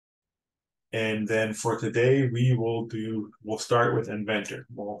And then for today, we'll start with Inventor.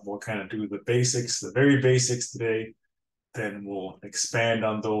 We'll kind of do the basics, the very basics today. Then we'll expand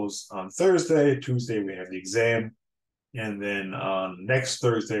on those on Thursday. Tuesday, we have the exam. And then on next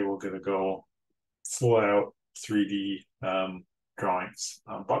Thursday, we're going to go full out 3D drawings.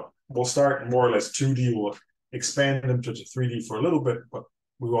 But we'll start more or less 2D. We'll expand them to 3D for a little bit, but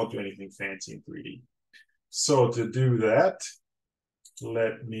we won't do anything fancy in 3D. So to do that,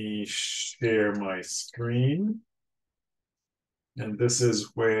 let me share my screen. And this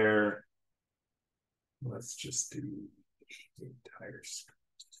is where, let's just do the entire screen.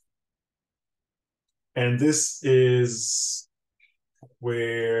 And this is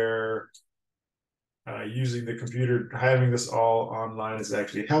where using the computer, having this all online is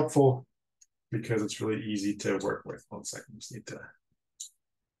actually helpful because it's really easy to work with. 1 second, just need to,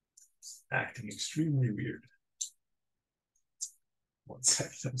 it's acting extremely weird. 1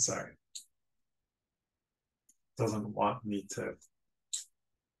 second, I'm sorry. Doesn't want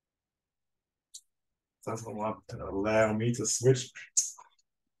to allow me to switch. This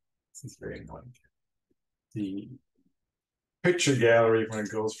is very annoying. The picture gallery, when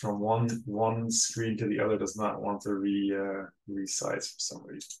it goes from one screen to the other, does not want to resize for some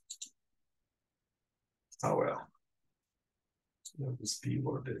reason. Oh well. It'll just be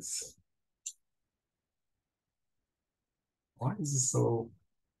what it is. Why is this so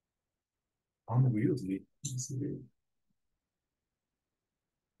unwieldy?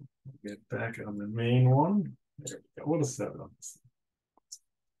 Get back on the main one. There we go. What is that on this?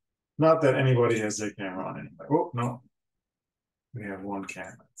 Not that anybody has their camera on anyway. Oh, no. We have one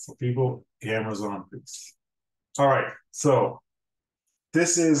camera. So people, cameras on, please. All right. So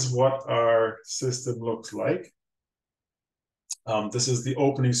this is what our system looks like. This is the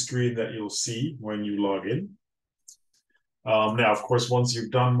opening screen that you'll see when you log in. Now, of course, once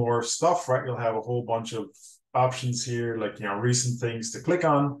you've done more stuff, right, you'll have a whole bunch of options here, like, recent things to click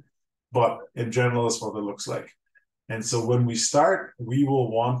on. But in general, that's what it looks like. And so when we start, we will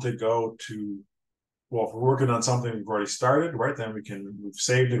want to go to, well, if we're working on something we've already started, right, then we've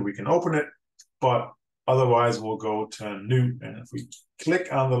saved it, we can open it. But otherwise, we'll go to new. And if we click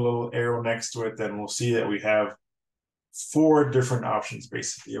on the little arrow next to it, then we'll see that we have 4 different options,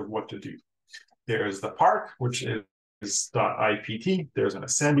 basically, of what to do. There's the part, which is .ipt. There's an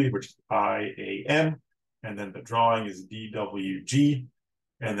assembly, which is IAM. And then the drawing is DWG.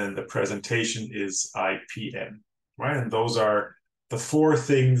 And then the presentation is IPM, right? And those are the 4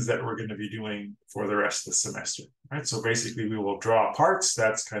 things that we're going to be doing for the rest of the semester, right? So basically, we will draw parts.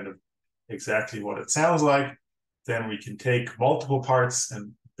 That's kind of exactly what it sounds like. Then we can take multiple parts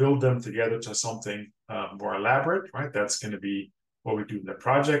and build them together to something more elaborate, right? That's going to be what we do in the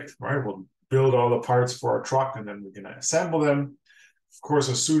project, right? We'll build all the parts for our truck, and then we're going to assemble them. Of course,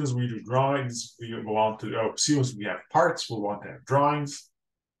 as soon as we do drawings, we want to, as soon as we have parts, we'll want to have drawings.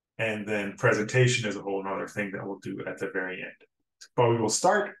 And then presentation is a whole other thing that we'll do at the very end. But we will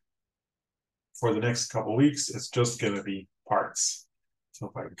start for the next couple of weeks. It's just going to be parts.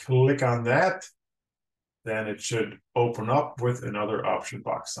 So if I click on that, then it should open up with another option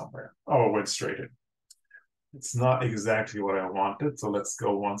box somewhere. Oh, it went straight in. It's not exactly what I wanted. So let's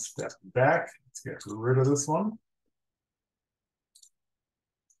go one step back. Let's get rid of this one.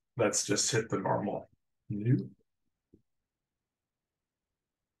 Let's just hit the normal new.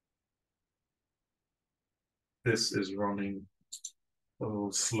 This is running a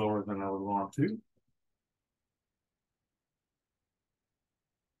little slower than I would want to.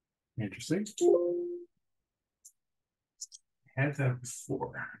 Interesting. I had that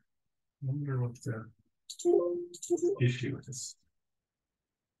before. I wonder what the issue is.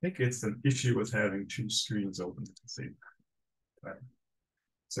 I think it's an issue with having 2 screens open at the same time.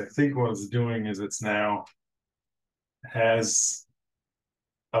 So I think what it's doing is it's now has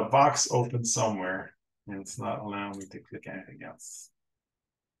a box open somewhere, and it's not allowing me to click anything else.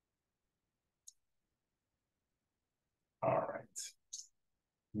 All right.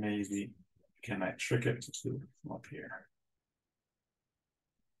 Maybe, can I trick it to from up here?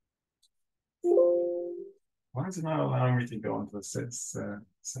 Why is it not allowing me to go into the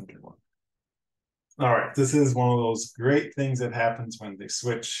center one? All right, this is one of those great things that happens when they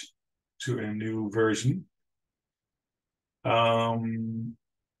switch to a new version. A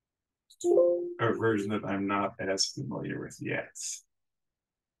version that I'm not as familiar with yet.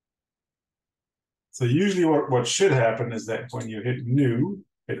 So usually what should happen is that when you hit new,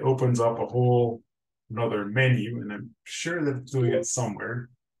 it opens up a whole another menu, and I'm sure that it's doing it somewhere,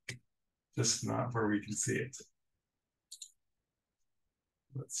 just not where we can see it.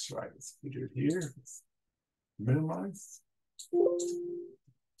 Let's try this video here. Let's minimize.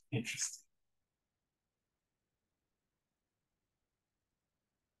 Interesting.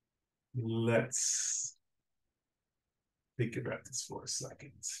 let's think about this for a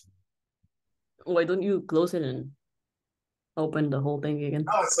second. Why don't you close it and open the whole thing again?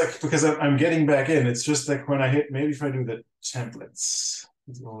 Oh, it's like because I'm getting back in. It's just like when I hit, maybe if I do the templates,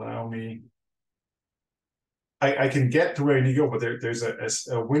 it'll allow me. I can get to where I need to go, but there's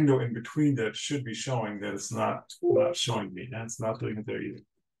a window in between that should be showing that it's not showing me. And it's not doing it there either.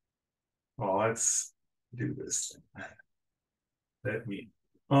 Well, let's do this. Let me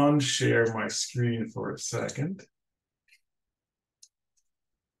unshare my screen for a second.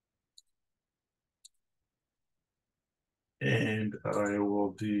 And I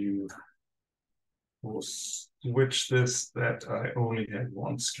will we'll switch this that I only had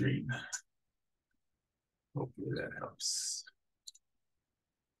one screen. Hopefully that helps.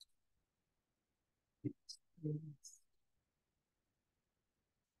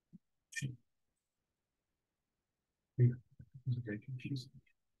 Very confusing.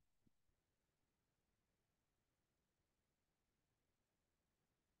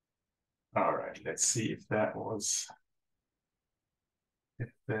 All right, let's see if that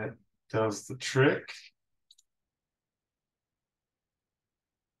does the trick.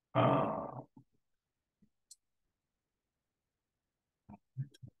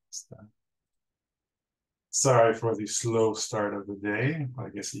 Sorry for the slow start of the day. I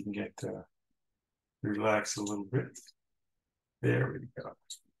guess you can get relax a little bit. There we go.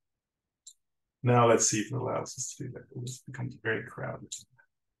 Now let's see if it allows us to do that. This becomes very crowded.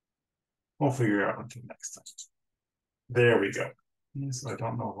 We'll figure out until next time. There we go. Yes, I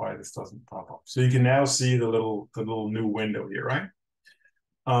don't know why this doesn't pop up. So you can now see the little new window here, right?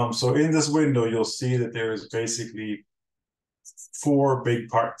 So in this window, you'll see that there is basically 4 big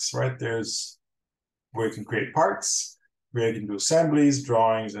parts, right? There's where you can create parts, where you can do assemblies,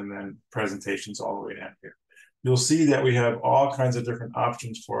 drawings, and then presentations all the way down here. You'll see that we have all kinds of different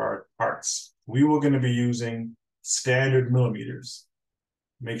options for our parts. We were going to be using standard millimeters.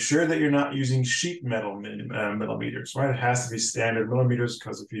 Make sure that you're not using sheet metal millimeters, right? It has to be standard millimeters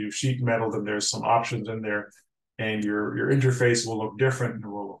because if you use sheet metal, then there's some options in there and your interface will look different and it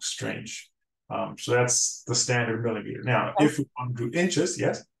will look strange. So that's the standard millimeter. Now, if we want to do inches,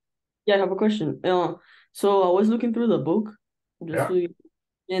 yes? Yeah, I have a question. So I was looking through the book just Yeah.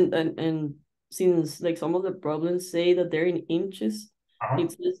 to, and since like some of the problems say that they're in inches, it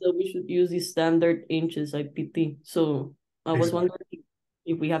says that we should use the standard inches IPT. So I was wondering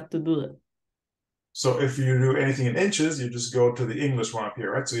if we have to do that. So if you do anything in inches, you just go to the English one up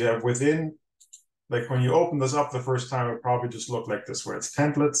here, right? So you have within, like when you open this up the first time, it probably just looked like this, where it's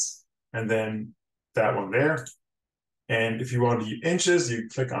templates and then that one there. And if you want to use inches, you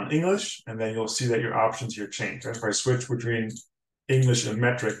click on English, and then you'll see that your options here change. If I switch between English and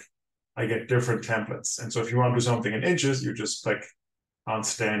metric, I get different templates. And so if you want to do something in inches, you just click on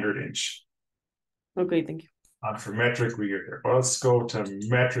standard inch. Okay, thank you. For metric, we get here. Well, let's go to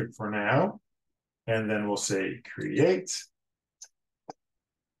metric for now. And then we'll say create.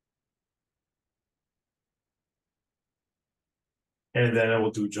 And then it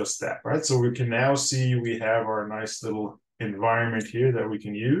will do just that, right? So we can now see we have our nice little environment here that we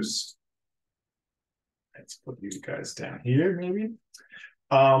can use. Let's put you guys down here, maybe.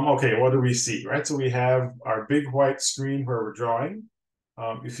 Okay, what do we see, right? So we have our big white screen where we're drawing.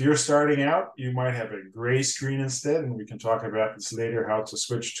 If you're starting out, you might have a gray screen instead, and we can talk about this later, how to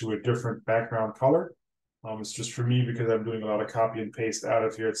switch to a different background color. It's just for me, because I'm doing a lot of copy and paste out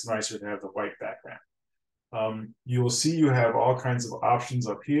of here, it's nicer to have the white background. You will see you have all kinds of options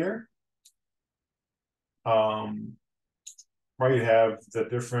up here. Where you have the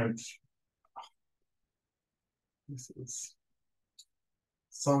different, this is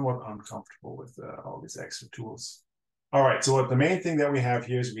somewhat uncomfortable with all these extra tools. All right, so what the main thing that we have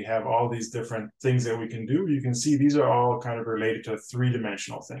here is we have all these different things that we can do. You can see these are all kind of related to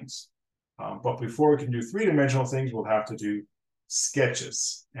 3-dimensional things. But before we can do 3-dimensional things, we'll have to do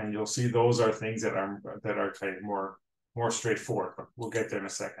sketches. And you'll see those are things that are kind of more straightforward, but we'll get there in a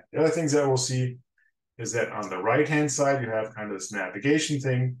second. The other things that we'll see is that on the right-hand side, you have kind of this navigation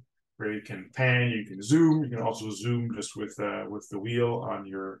thing where you can pan, you can zoom. You can also zoom just with the wheel on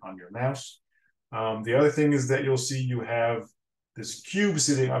your mouse. The other thing is that you'll see you have this cube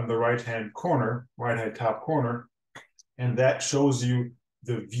sitting on the right-hand top corner, and that shows you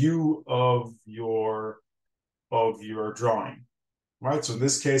the view of your drawing, right? So in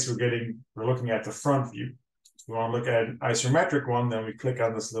this case, we're looking at the front view. If we want to look at an isometric one, then we click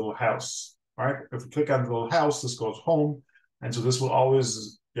on this little house, right? If we click on the little house, this goes home, and so this will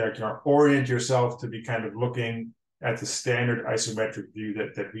always orient yourself to be kind of looking at the standard isometric view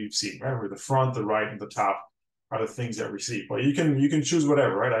that we've seen, right? Where the front, the right, and the top are the things that we see. But you can choose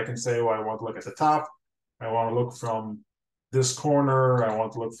whatever, right? I can say, well, I want to look at the top. I want to look from this corner. I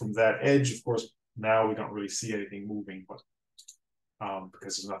want to look from that edge. Of course, now we don't really see anything moving, but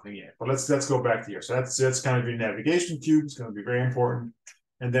because there's nothing yet. But let's go back to here. So that's kind of your navigation cube. It's going to be very important.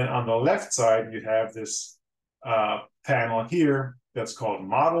 And then on the left side, you have this panel here that's called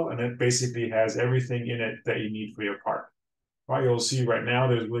model, and it basically has everything in it that you need for your part. Right, you'll see right now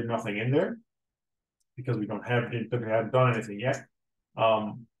there's really nothing in there because we haven't done anything yet.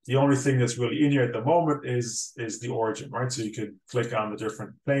 The only thing that's really in here at the moment is the origin, right? So you could click on the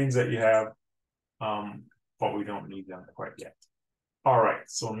different planes that you have, but we don't need them quite yet. All right,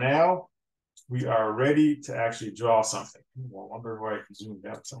 so now we are ready to actually draw something. I wonder why I zoomed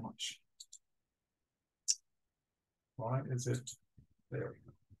out so much. Why is it? There we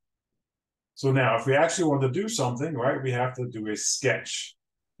go. So now if we actually want to do something, right, we have to do a sketch.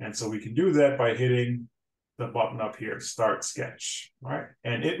 And so we can do that by hitting the button up here, Start Sketch, right?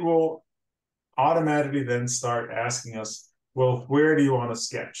 And it will automatically then start asking us, well, where do you want to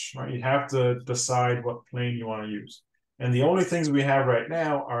sketch, right? You have to decide what plane you want to use. And the only things we have right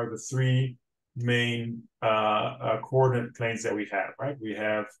now are the three main coordinate planes that we have, right? We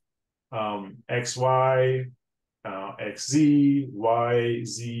have XY, XZ,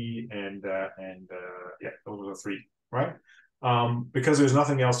 YZ, and yeah, those are the three, right? Because there's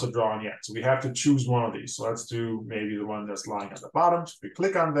nothing else to draw on yet. So we have to choose one of these. So let's do maybe the one that's lying at the bottom. So if we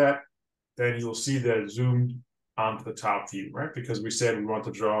click on that, then you'll see that it zoomed onto the top view, right? Because we said we want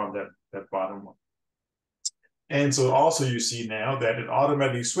to draw on that bottom one. And so also you see now that it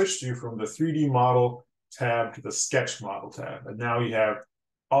automatically switched you from the 3D model tab to the sketch model tab. And now you have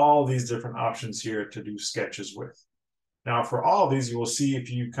all these different options here to do sketches with. Now for all of these, you will see if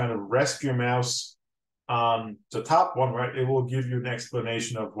you kind of rest your mouse on the top one, right, it will give you an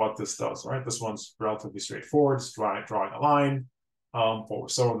explanation of what this does, right? This one's relatively straightforward. It's drawing a line. For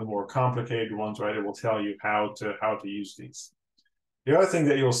some of the more complicated ones, right, it will tell you how to use these. The other thing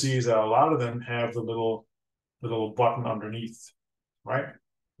that you'll see is that a lot of them have the little button underneath, right?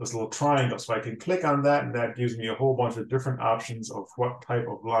 This little triangle. So I can click on that, and that gives me a whole bunch of different options of what type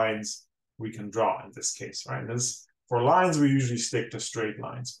of lines we can draw in this case, right? For lines, we usually stick to straight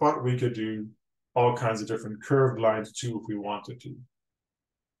lines, but we could do all kinds of different curved lines too if we wanted to.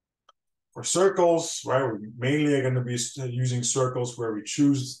 For circles, right, we mainly are going to be using circles where we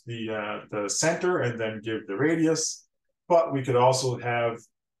choose the center and then give the radius, but we could also have,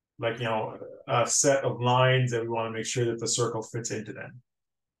 like, you know, a set of lines that we want to make sure that the circle fits into them.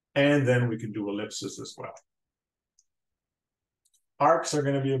 And then we can do ellipses as well. Arcs are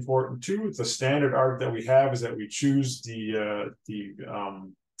going to be important too. The standard arc that we have is that we choose the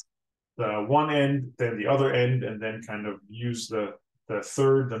one end, then the other end, and then kind of use the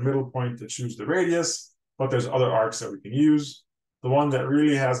middle point to choose the radius. But there's other arcs that we can use. The one that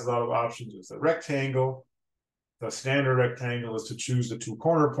really has a lot of options is the rectangle. The standard rectangle is to choose the two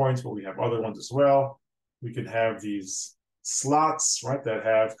corner points, but we have other ones as well. We can have these slots, right, that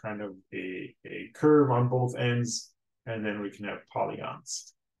have kind of a curve on both ends, and then we can have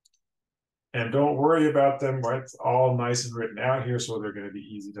polygons. And don't worry about them, right? It's all nice and written out here, so they're going to be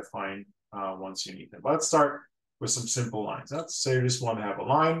easy to find once you need them. But let's start with some simple lines. Let's say you just want to have a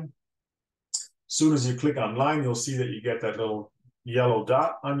line. As soon as you click on line, you'll see that you get that little yellow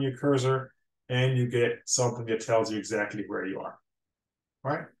dot on your cursor, and you get something that tells you exactly where you are,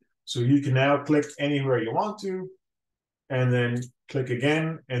 right? So you can now click anywhere you want to, and then click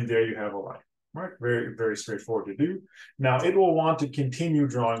again, and there you have a line, right? Very, very straightforward to do. Now it will want to continue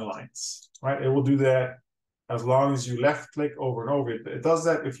drawing lines, right? It will do that as long as you left click over and over. It does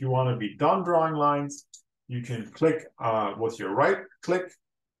that if you want to be done drawing lines. You can click with your right click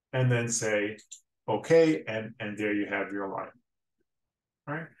and then say, okay, and there you have your line,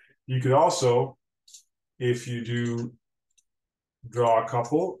 right? You could also, if you do draw a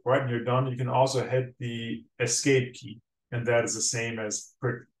couple, right, and you're done, you can also hit the escape key. And that is the same as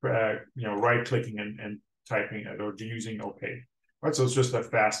right clicking and typing it or using OK. Right, so it's just a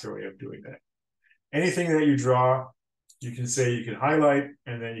faster way of doing that. Anything that you draw, you can say you can highlight,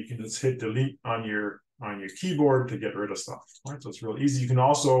 and then you can just hit delete on your keyboard to get rid of stuff. Right, so it's real easy. You can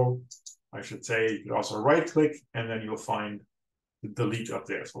also, I should say, you can also right click, and then you'll find the delete up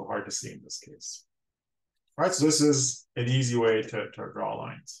there. It's a little hard to see in this case. All right, so this is an easy way to draw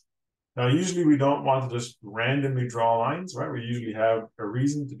lines. Now, usually we don't want to just randomly draw lines, right? We usually have a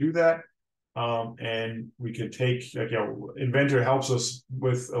reason to do that. And we could take, Inventor helps us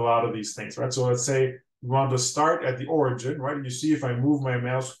with a lot of these things, right? So let's say we want to start at the origin, right? And you see if I move my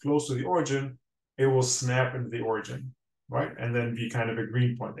mouse close to the origin, it will snap into the origin, right? And then be kind of a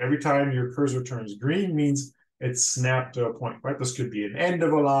green point. Every time your cursor turns green means it's snapped to a point, right? This could be an end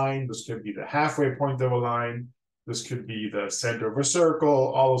of a line. This could be the halfway point of a line. This could be the center of a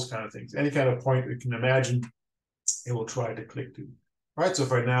circle, all those kind of things. Any kind of point you can imagine, it will try to click to. All right, so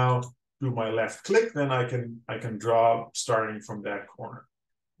if I now do my left click, then I can draw starting from that corner.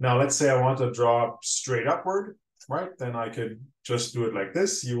 Now, let's say I want to draw straight upward, right? Then I could just do it like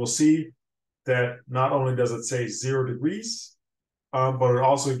this. You will see that not only does it say 0 degrees, but it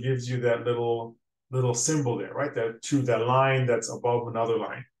also gives you that little symbol there, right? That line that's above another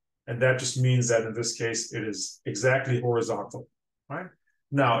line. And that just means that in this case, it is exactly horizontal, right?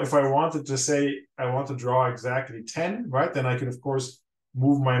 Now, if I wanted to say I want to draw exactly 10, right? Then I could, of course,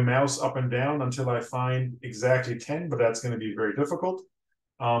 move my mouse up and down until I find exactly 10, but that's going to be very difficult.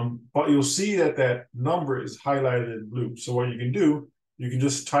 But you'll see that that number is highlighted in blue. So what you can do, you can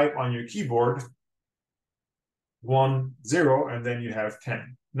just type on your keyboard 1, 0, and then you have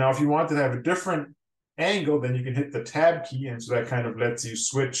 10. Now, if you want to have a different angle, then you can hit the tab key, and so that kind of lets you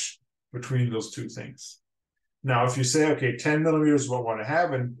switch between those two things. Now, if you say, okay, 10 millimeters is what I want to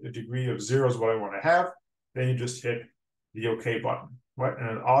have, and a degree of 0 is what I want to have, then you just hit the OK button, right?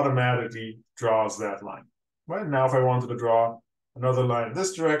 And it automatically draws that line. Right? Now, if I wanted to draw another line in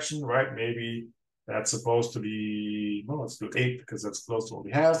this direction, right? Maybe that's supposed to be, well, let's do 8 because that's close to what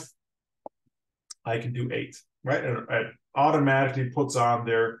we have. I can do 8, right? And it automatically puts on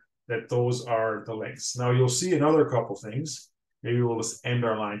there that those are the lengths. Now you'll see another couple things. Maybe we'll just end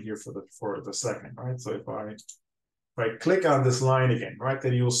our line here for the second, right? So if I click on this line again, right,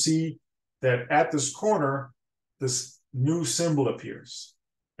 then you'll see that at this corner, this new symbol appears.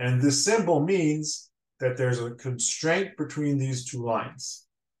 And this symbol means that there's a constraint between these two lines,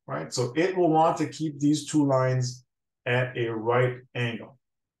 right? So it will want to keep these two lines at a right angle.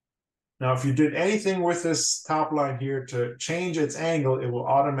 Now, if you did anything with this top line here to change its angle, it will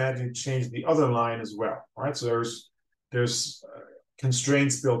automatically change the other line as well, right? So there's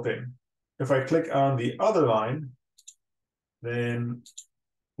constraints built in. If I click on the other line, then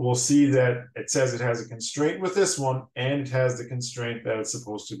we'll see that it says it has a constraint with this one, and it has the constraint that it's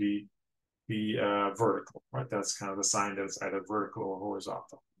supposed to be vertical, right? That's kind of the sign that it's either vertical or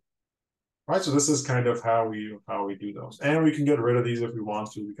horizontal. Right, so this is kind of how we do those. And we can get rid of these if we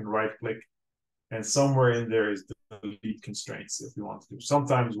want to. We can right click, and somewhere in there is delete constraints if we want to do.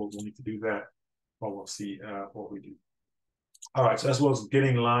 Sometimes we'll need to do that, but we'll see what we do. All right, so as well as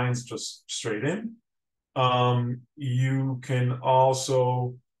getting lines just straight in. You can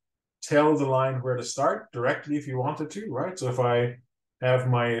also tell the line where to start directly if you wanted to, right? So if I have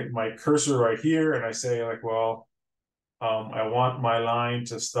my cursor right here and I say like, well, I want my line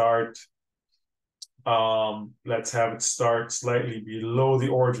to start, let's have it start slightly below the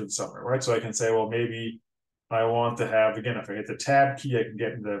origin somewhere, right? So I can say, well, maybe I want to have, again, if I hit the tab key, I can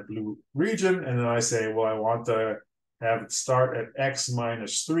get in the blue region. And then I say, well, I want to have it start at x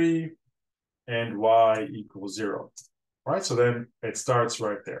minus 3 and y equals 0, right? So then it starts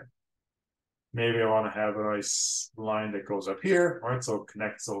right there. Maybe I want to have a nice line that goes up here, right? So it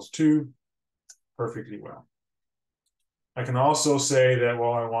connects those two perfectly well. I can also say that,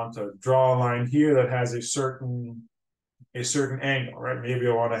 well, I want to draw a line here that has a certain angle, right? Maybe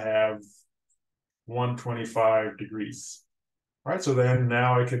I want to have 125 degrees, right? So then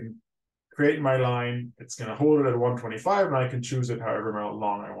now I can create my line. It's going to hold it at 125, and I can choose it however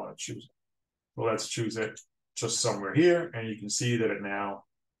long I want to choose it. Well, let's choose it just somewhere here, and you can see that it now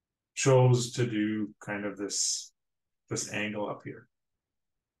chose to do kind of this angle up here.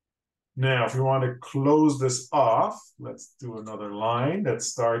 Now, if we want to close this off, let's do another line that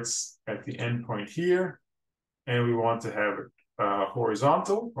starts at the end point here, and we want to have it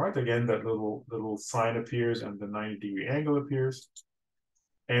horizontal, right? Again, that little sign appears and the 90-degree angle appears,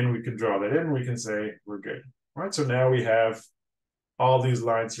 and we can draw that in. We can say we're good, right? So now we have all these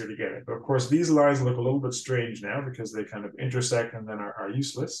lines here together. But of course, these lines look a little bit strange now because they kind of intersect and then are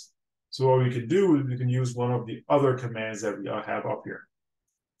useless. So what we can do is we can use one of the other commands that we have up here,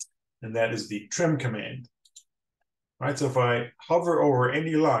 and that is the trim command. Right, so if I hover over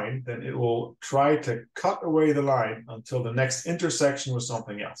any line, then it will try to cut away the line until the next intersection with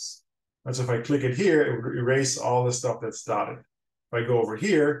something else. Right, so if I click it here, it would erase all the stuff that's dotted. If I go over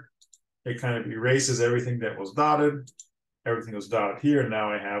here, it kind of erases everything that was dotted. Everything was dotted here, and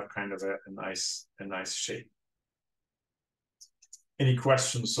now I have kind of a nice shape. Any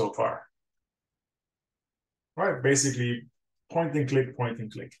questions so far? All right, basically point and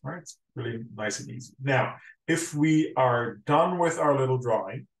click, right? It's really nice and easy. Now, if we are done with our little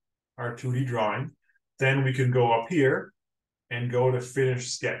drawing, our 2D drawing, then we can go up here and go to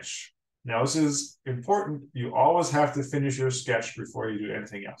finish sketch. Now, this is important. You always have to finish your sketch before you do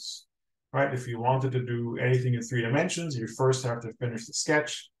anything else. right? If you wanted to do anything in 3 dimensions, you first have to finish the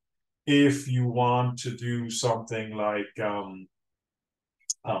sketch. If you want to do something like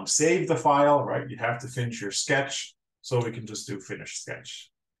save the file, right, you have to finish your sketch. So we can just do finish sketch.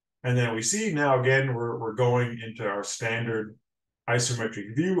 And then we see now again, we're going into our standard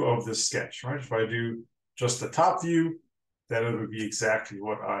isometric view of this sketch, right? If I do just the top view, then it would be exactly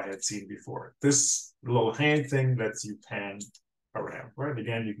what I had seen before. This little hand thing lets you pan around, right?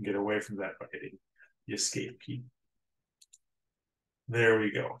 Again, you can get away from that by hitting the escape key. There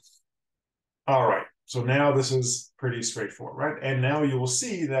we go. All right, so now this is pretty straightforward, right? And now you will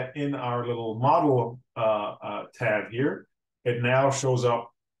see that in our little model tab here, it now shows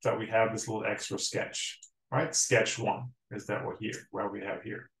up that we have this little extra sketch, right? Sketch 1 is that what here, what we have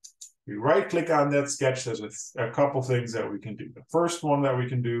here. We right click on that sketch. There's a couple things that we can do. The first one that we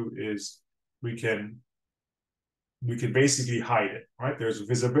can do is we can basically hide it, right? There's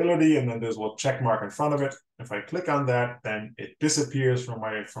visibility and then there's a little check mark in front of it. If I click on that, then it disappears from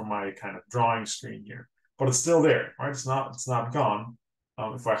my kind of drawing screen here, but it's still there, right? It's not gone.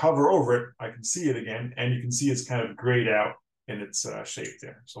 If I hover over it, I can see it again, and you can see it's kind of grayed out in its shape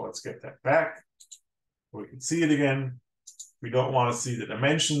there. So let's get that back. We can see it again. We don't want to see the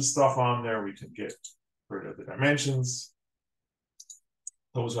dimensions stuff on there. We can get rid of the dimensions.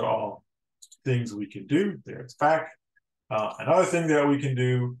 Those are all things we can do. There, it's back. Another thing that we can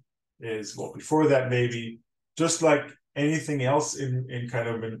do is, well, before that, maybe just like anything else in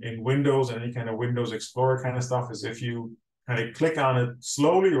Windows and any kind of Windows Explorer kind of stuff, is if you kind of click on it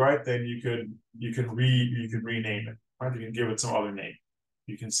slowly, right, then you can rename it, right? You can give it some other name.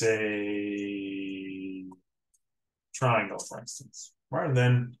 You can say triangle, for instance, right? And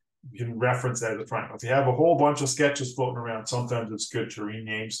then you can reference that as a triangle. If you have a whole bunch of sketches floating around, sometimes it's good to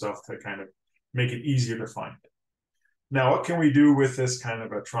rename stuff to kind of make it easier to find it. Now, what can we do with this kind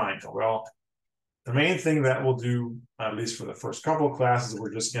of a triangle? Well, the main thing that we'll do, at least for the first couple of classes,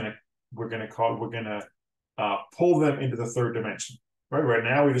 we're gonna pull them into the third dimension. Right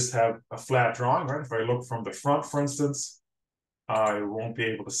now, we just have a flat drawing. Right, if I look from the front, for instance, I won't be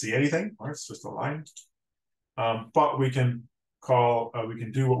able to see anything. Right, it's just a line. But we can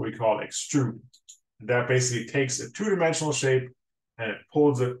do what we call extrude. And that basically takes a two-dimensional shape and it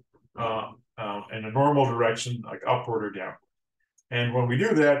pulls it in a normal direction, like upward or down. And when we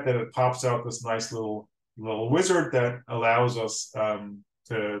do that, then it pops out this nice little wizard that allows us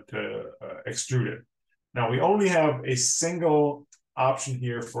to extrude it. Now we only have a single option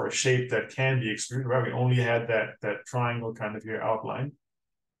here for a shape that can be extruded, right? We only had that triangle kind of here outlined.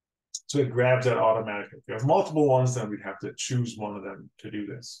 So it grabs that automatically. If you have multiple ones, then we'd have to choose one of them to do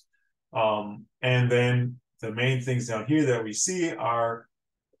this. And then the main things down here that we see are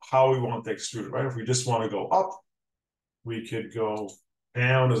how we want to extrude it, right? If we just want to go up, we could go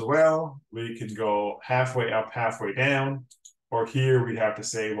down as well. We could go halfway up, halfway down. Or here we'd have to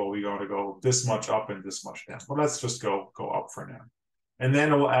say, well, we're going to go this much up and this much down. Well, let's just go up for now. And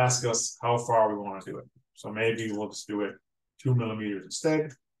then it will ask us how far we want to do it. So maybe we'll just do it 2 millimeters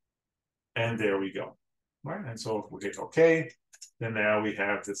instead. And there we go. Right. And so if we hit OK, then now we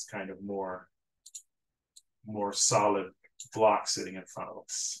have this kind of more solid block sitting in front of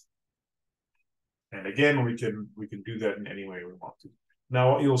us. And again, we can do that in any way we want to.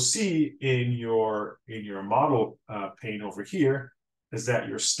 Now, what you'll see in your model pane over here is that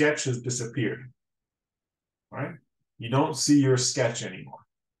your sketch has disappeared. Right? You don't see your sketch anymore.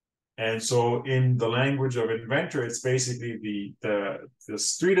 And so in the language of Inventor, it's basically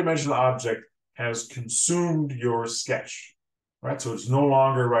this three-dimensional object has consumed your sketch, right? So it's no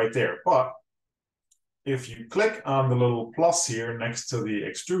longer right there. But if you click on the little plus here next to the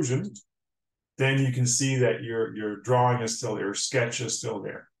extrusion, then you can see that your drawing is still there, your sketch is still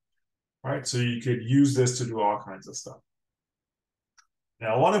there, right? So you could use this to do all kinds of stuff.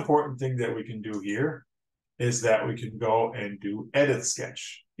 Now, one important thing that we can do here is that we can go and do edit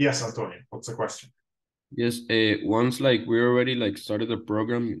sketch. Yes, Antonio, what's the question? Yes, once like we already like started the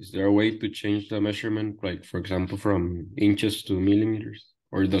program, is there a way to change the measurement, like for example, from inches to millimeters,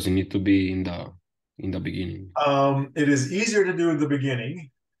 or does it need to be in the beginning? It is easier to do in the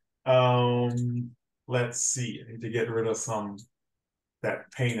beginning. Let's see, I need to get rid of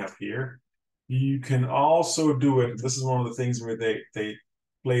that pane up here. You can also do it. This is one of the things where they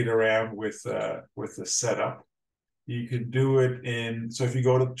played around with the setup. You can do it so if you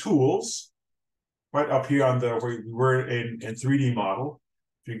go to tools, right up here on where we were in 3D model,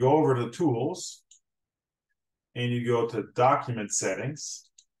 if you go over to tools and you go to document settings,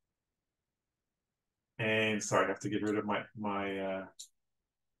 and sorry, I have to get rid of my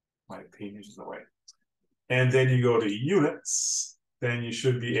pages in the way. And then you go to units, then you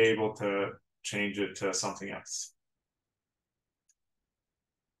should be able to change it to something else.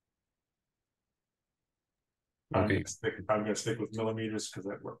 Okay. I'm gonna stick with millimeters because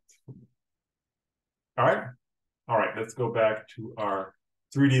that worked. All right. All right, let's go back to our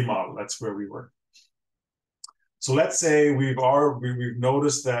 3D model. That's where we were. So let's say we've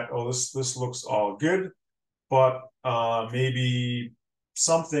noticed that, oh, this looks all good, but maybe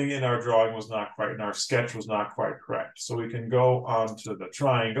something in our drawing was not quite, in our sketch was not quite correct. So we can go onto the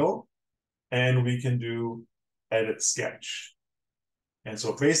triangle and we can do edit sketch. And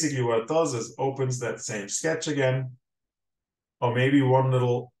so basically what it does is opens that same sketch again. Or maybe one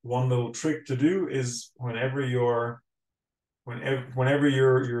little trick to do is whenever you're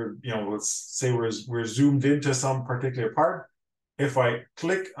let's say we're zoomed into some particular part, if I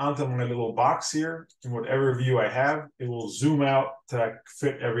click onto my little box here in whatever view I have, it will zoom out to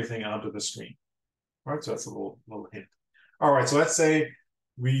fit everything onto the screen. All right, so that's a little hint. All right, so let's say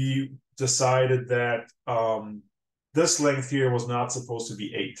we decided that this length here was not supposed to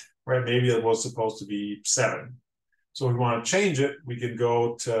be 8, right? Maybe it was supposed to be 7. So if we want to change it, we can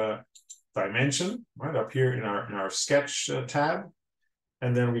go to dimension, right up here in our sketch tab,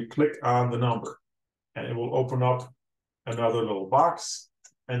 and then we click on the number, and it will open up another little box,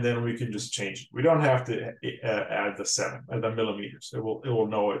 and then we can just change it. We don't have to add the 7, the millimeters. It will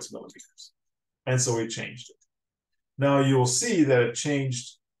know it's millimeters, and so we changed it. Now you will see that it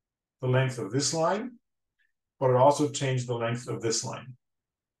changed the length of this line, but it also changed the length of this line,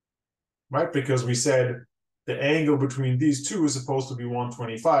 right? Because we said the angle between these two is supposed to be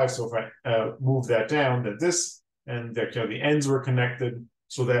 125. So if I move that down, then this, and the ends were connected.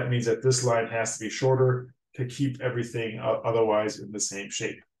 So that means that this line has to be shorter to keep everything otherwise in the same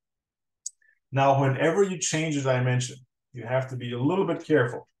shape. Now, whenever you change a dimension, you have to be a little bit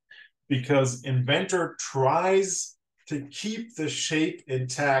careful because Inventor tries to keep the shape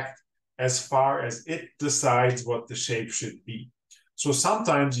intact as far as it decides what the shape should be. So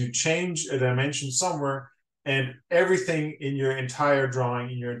sometimes you change a dimension somewhere and everything in your entire drawing,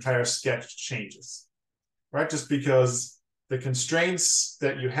 in your entire sketch changes, right? Just because the constraints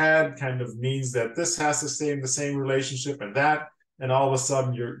that you had kind of means that this has to stay in the same relationship and that, and all of a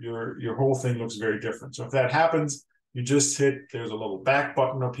sudden your whole thing looks very different. So if that happens, you just there's a little back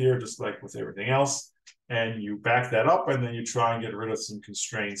button up here, just like with everything else, and you back that up, and then you try and get rid of some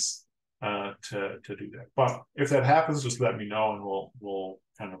constraints to do that. But if that happens, just let me know, and we'll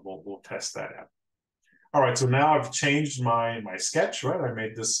test that out. All right, so now I've changed my sketch, right? I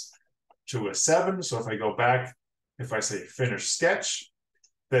made this to a 7. So if I go back, if I say finish sketch,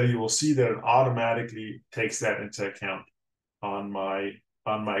 then you will see that it automatically takes that into account on my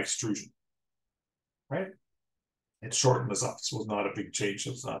extrusion, right? It shortened this up, so it's not a big change,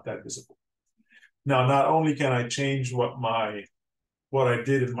 so it's not that visible. Now, not only can I change what I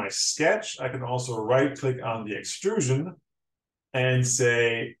did in my sketch, I can also right-click on the extrusion and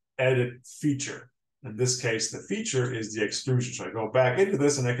say edit feature. In this case, the feature is the extrusion. So I go back into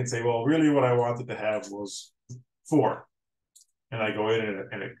this and I can say, well, really what I wanted to have was 4. And I go in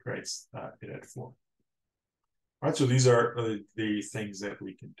and it creates it at 4. All right, so these are the things that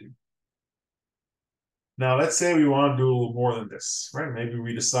we can do. Now, let's say we want to do a little more than this, right? Maybe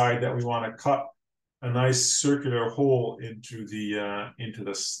we decide that we want to cut a nice circular hole into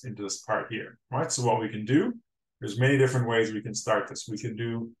this part here, right? So what we can do, there's many different ways we can start this. We can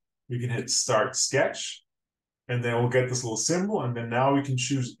hit start sketch, and then we'll get this little symbol, and then now we can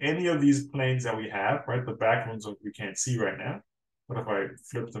choose any of these planes that we have, right? The back ones we can't see right now, but if I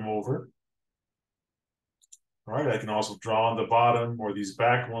flip them over, all right, I can also draw on the bottom or these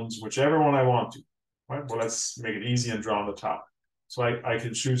back ones, whichever one I want to, right? Well, let's make it easy and draw on the top. So I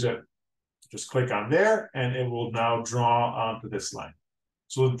can choose it, just click on there, and it will now draw onto this line.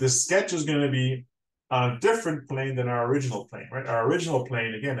 So this sketch is going to be on a different plane than our original plane, right? Our original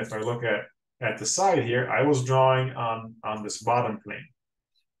plane, again, if I look at the side here, I was drawing on this bottom plane.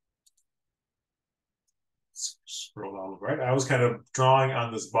 Scroll all over, right? I was kind of drawing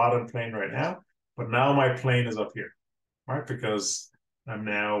on this bottom plane right now, but now my plane is up here, right? Because I'm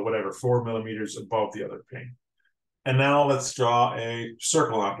now, 4 millimeters above the other plane. And now let's draw a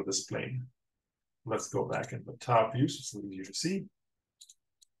circle onto this plane. Let's go back in the top view so it's a little easier to see.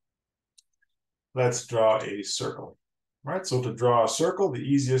 Let's draw a circle, right? So to draw a circle, the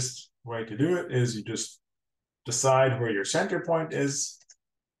easiest way to do it is you just decide where your center point is,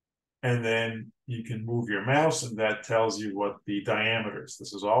 and then you can move your mouse, and that tells you what the diameter is.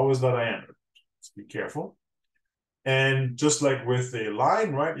 This is always the diameter. Let's be careful. And just like with a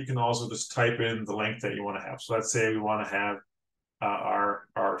line, right, you can also just type in the length that you want to have. So let's say we want to have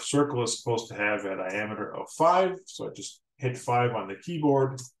our circle is supposed to have a diameter of 5. So I just hit 5 on the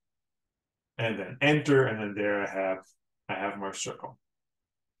keyboard, and then enter, and then there I have my circle.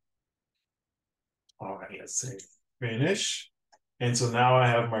 All right, let's say finish. And so now I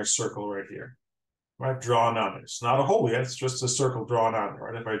have my circle right here, right, drawn on it. It's not a hole yet, it's just a circle drawn on it,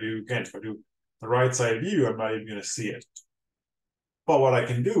 right? If I do the right side view, I'm not even going to see it. But what I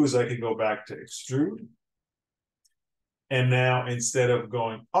can do is I can go back to extrude. And now instead of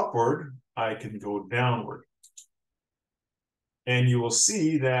going upward, I can go downward. And you will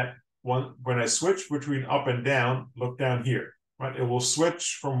see that when I switch between up and down, look down here, right? It will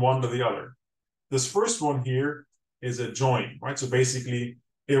switch from one to the other. This first one here is a join, right? So basically,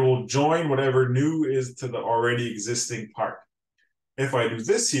 it will join whatever new is to the already existing part. If I do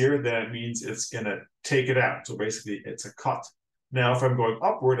this here, then it means it's going to take it out. So basically, it's a cut. Now, if I'm going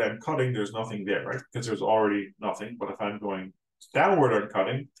upward, I'm cutting, there's nothing there, right? Because there's already nothing. But if I'm going downward, I'm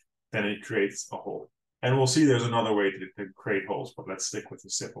cutting, then it creates a hole. And we'll see there's another way to create holes, but let's stick with the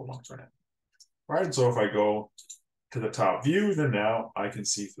simple ones for now. Right, so if I go to the top view, then now I can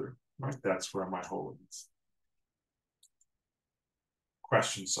see through, right? That's where my hole is.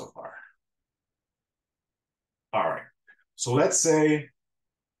 Questions so far? All right, so let's say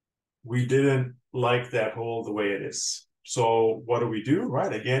we didn't like that hole the way it is. So what do?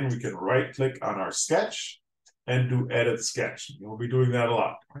 Right, again, we can right click on our sketch and do edit sketch. You'll be doing that a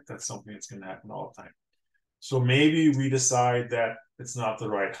lot, right? That's something that's going to happen all the time. So maybe we decide that it's not the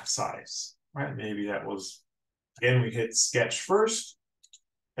right size, right? Maybe that was, again, we hit sketch first,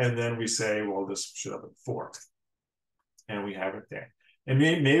 and then we say, well, this should have been 4. And we have it there. And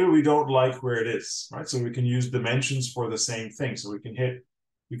maybe we don't like where it is, right? So we can use dimensions for the same thing. So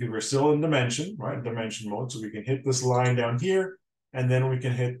we're still in dimension, right? Dimension mode. So we can hit this line down here, and then we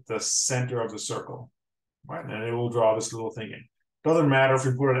can hit the center of the circle, right? And it will draw this little thing in. Doesn't matter if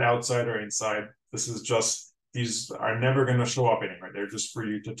we put it outside or inside. This is just, these are never going to show up anywhere. They're just for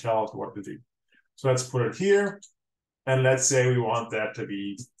you to tell us what to do. So let's put it here. And let's say we want that to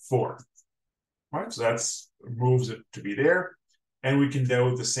be 4. Right? So that's moves it to be there. And we can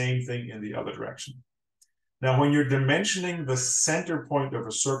do the same thing in the other direction. Now, when you're dimensioning the center point of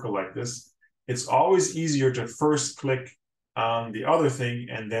a circle like this, it's always easier to first click on the other thing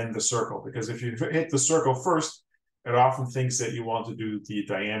and then the circle. Because if you hit the circle first, it often thinks that you want to do the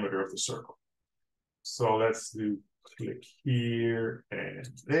diameter of the circle. So let's do click here and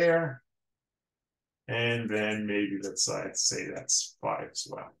there. And then maybe let's say that's 5 as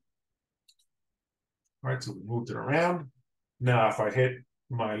well. All right, so we moved it around. Now, if I hit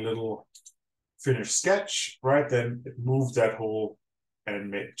my little finish sketch, right, then it moved that hole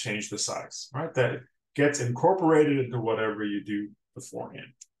and change the size, right? That gets incorporated into whatever you do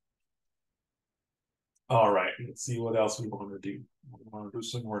beforehand. All right, let's see what else we want to do. We want to do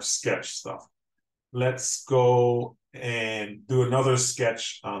some more sketch stuff. Let's go and do another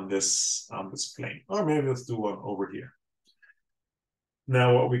sketch on this plane, or maybe let's do one over here.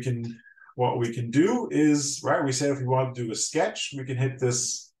 Now, what we can do is, right, we said if we want to do a sketch, we can hit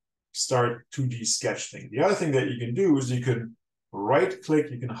this start 2D sketch thing. The other thing that you can do is you can right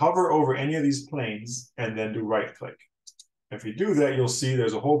click, you can hover over any of these planes and then do right click. If you do that, you'll see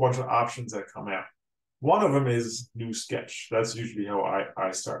there's a whole bunch of options that come out. One of them is new sketch. That's usually how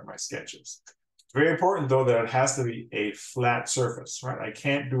I start my sketches. Very important, though, that it has to be a flat surface, right? I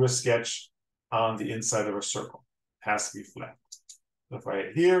can't do a sketch on the inside of a circle. It has to be flat. So if I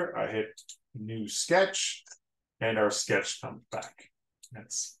hit here, I hit new sketch, and our sketch comes back.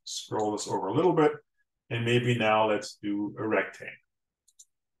 Let's scroll this over a little bit, and maybe now let's do a rectangle.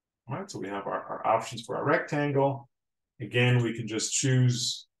 All right, so we have our options for our rectangle. Again, we can just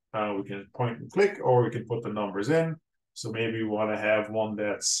choose, we can point and click, or we can put the numbers in. So maybe we want to have one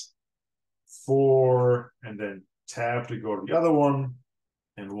that's 4, and then tab to go to the other one,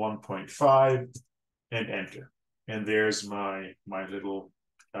 and 1.5, and enter. And there's my little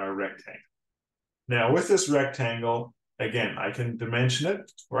rectangle. Now with this rectangle, again, I can dimension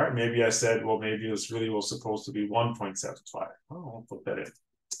it, right? Maybe I said, well, maybe this really was supposed to be 1.75. I'll put that in,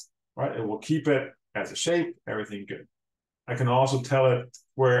 right? It will keep it as a shape, everything good. I can also tell it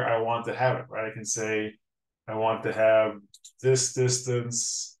where I want to have it, right? I can say, I want to have this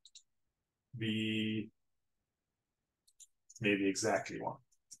distance be maybe exactly 1.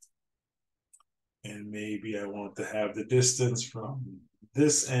 And maybe I want to have the distance from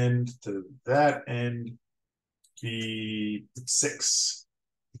this end to that end be 6.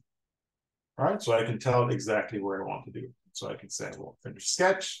 All right, so I can tell it exactly where I want to do it. So I can say, well, finish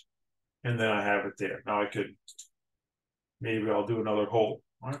sketch, and then I have it there. Now maybe I'll do another hole.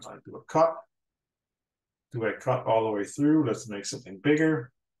 All right, I do a cut. Do a cut all the way through. Let's make something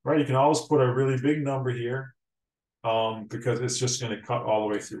bigger. Right, you can always put a really big number here, because it's just going to cut all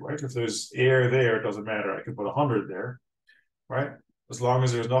the way through, right? If there's air there, it doesn't matter. I can put 100 there, right? As long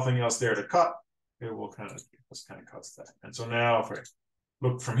as there's nothing else there to cut, it will just kind of cuts that. And so now if I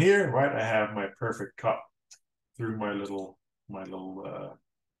look from here, right, I have my perfect cut through my little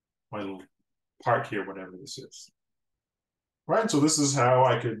part here, whatever this is. Right, so this is how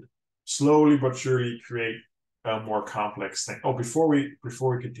I could slowly but surely create a more complex thing. Oh, before we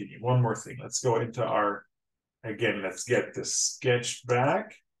continue, one more thing. Let's go into our, again, let's get this sketch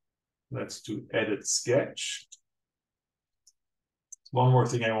back. Let's do edit sketch. One more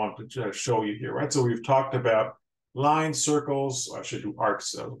thing I want to show you here, right? So we've talked about lines, circles. I should do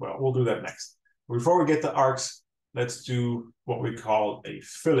arcs as well. We'll do that next. Before we get to arcs, let's do what we call a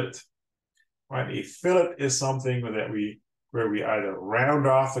fillet. Right? A fillet is something where we either round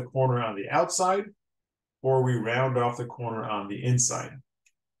off the corner on the outside or we round off the corner on the inside.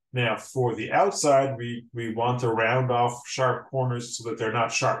 Now, for the outside, we want to round off sharp corners so that they're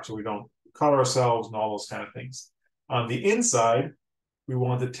not sharp, so we don't cut ourselves and all those kind of things. On the inside, we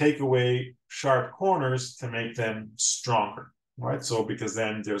want to take away sharp corners to make them stronger, right? So because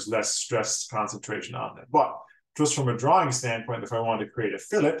then there's less stress concentration on them. But just from a drawing standpoint, if I want to create a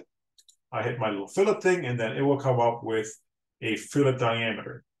fillet, I hit my little fillet thing, and then it will come up with a fillet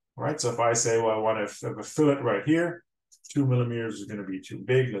diameter, right? So if I say, well, I want to have a fillet right here, 2 millimeters is going to be too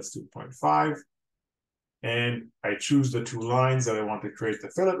big. Let's do 0.5. And I choose the two lines that I want to create the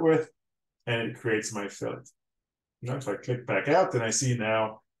fillet with, and it creates my fillet. You know, if I click back out, then I see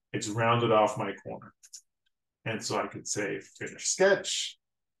now it's rounded off my corner. And so I could say finish sketch,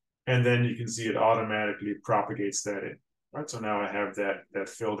 and then you can see it automatically propagates that in, right? So now I have that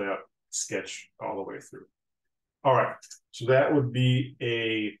filled out sketch all the way through. All right, so that would be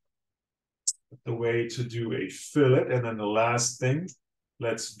the way to do a fillet. And then the last thing,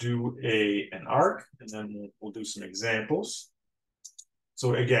 let's do an arc, and then we'll do some examples.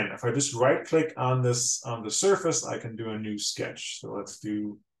 So again, if I just right click on this on the surface, I can do a new sketch. So let's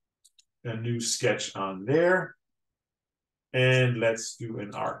do a new sketch on there, and let's do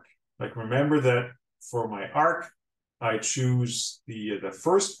an arc. Like, remember that for my arc, I choose the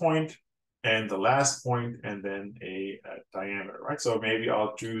first point and the last point, and then a diameter, right? So maybe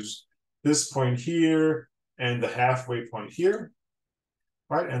I'll choose this point here and the halfway point here,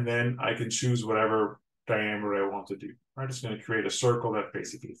 right? And then I can choose whatever diameter I want to do. I'm just going to create a circle that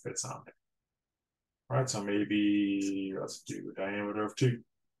basically fits on it. Right, so maybe let's do a diameter of 2.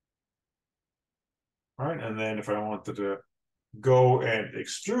 All right, and then if I wanted to go and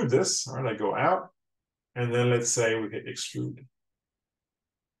extrude this, all right, I go out, and then let's say we hit extrude.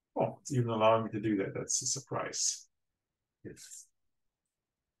 Oh, it's even allowing me to do that. That's a surprise. If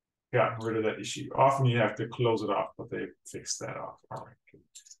gotten rid of that issue. Often you have to close it off, but they fixed that off. All right, okay.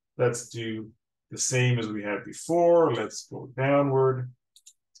 Let's do the same as we had before. Let's go downward.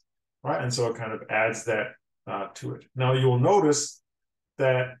 All right, and so it kind of adds that to it. Now you'll notice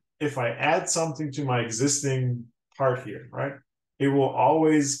that if I add something to my existing part here, right, it will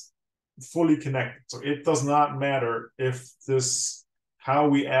always fully connect. So it does not matter if how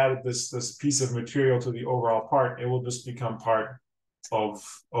we added this piece of material to the overall part, it will just become part of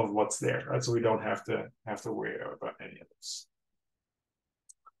what's there, right? So we don't have to worry about any of this.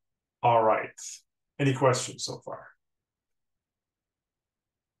 All right. Any questions so far?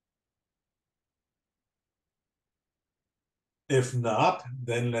 If not,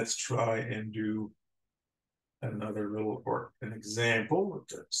 then let's try and do another little or an example,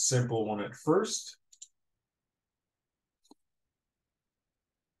 a simple one at first.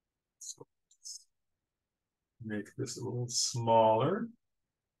 So let's make this a little smaller.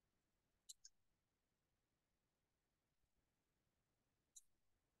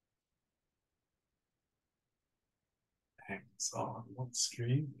 Hangs on one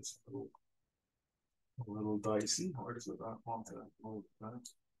screen. It's a little dicey. Where does it not want to move that?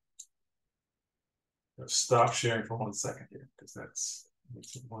 Stop sharing for 1 second here, because that's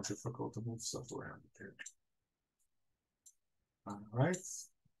makes it more difficult to move stuff around here. All right.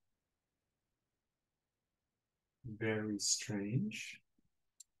 Very strange.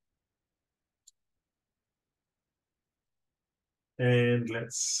 And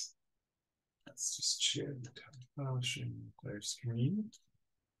let's just share the entire screen.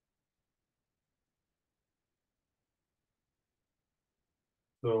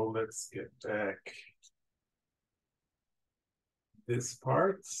 So let's get back this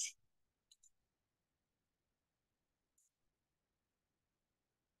part.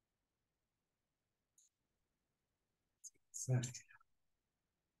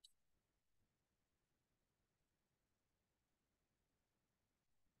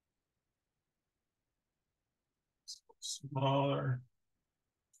 smaller.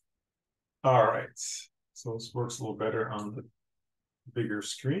 All right, so this works a little better on the bigger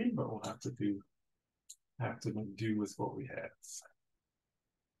screen, but we'll have to do with what we have.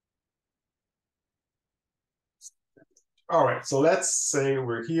 All right, so let's say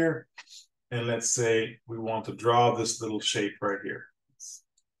we're here, and let's say we want to draw this little shape right here.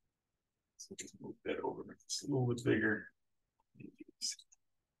 So just move that over, make this a little bit bigger.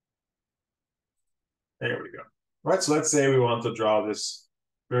 There we go. All right, so let's say we want to draw this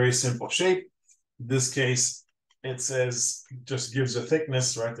very simple shape. In this case, it says, just gives a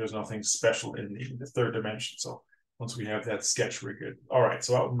thickness, right? There's nothing special in the third dimension. So once we have that sketch, we're good. All right,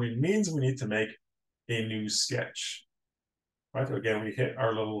 so what it means we need to make a new sketch. Right, again, we hit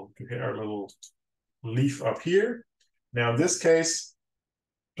our little leaf up here. Now in this case,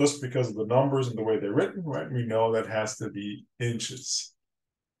 just because of the numbers and the way they're written, right, we know that has to be inches.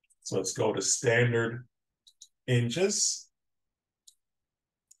 So let's go to standard inches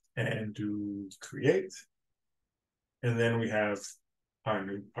and do create. And then we have our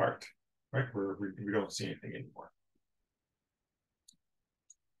new part, right, where we don't see anything anymore.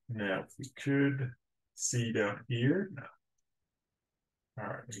 Now, if we could see down here, no. All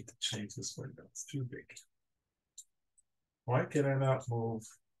right, I need to change this window. It's too big. Why can I not move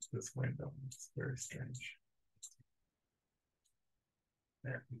this window? It's very strange.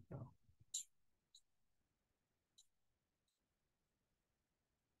 There we go.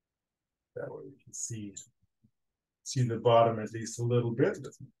 That way we can see the bottom at least a little bit.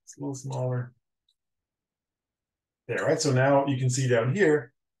 It's a little smaller. There, right? So now you can see down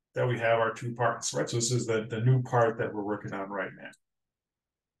here that we have our two parts, right? So this is the new part that we're working on right now.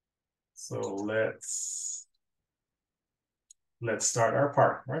 So let's start our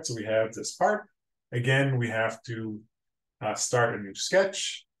part, right? So we have this part. Again, we have to start a new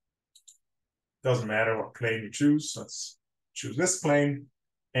sketch. Doesn't matter what plane you choose. Let's choose this plane.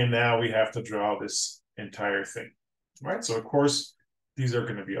 And now we have to draw this entire thing, right? So of course, these are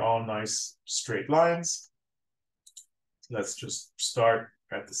going to be all nice straight lines. Let's just start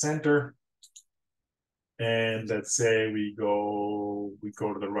at the center. And let's say we go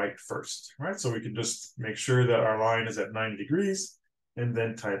to the right first, right? So we can just make sure that our line is at 90 degrees and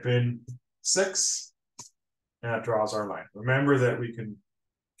then type in 6, and that draws our line. Remember that we can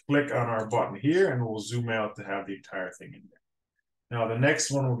click on our button here and we'll zoom out to have the entire thing in there. Now the next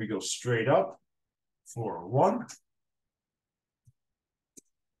one will be go straight up for 1.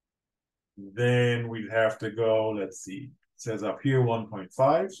 Then we'd have to go, let's see, it says up here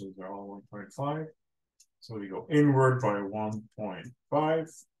 1.5, so these are all 1.5. So we go inward by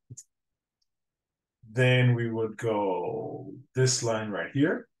 1.5. Then we would go this line right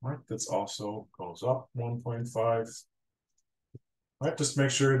here, right? That's also goes up 1.5. Right? Just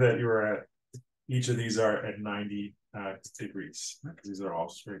make sure that you're at, each of these are at 90 degrees. Right? These are all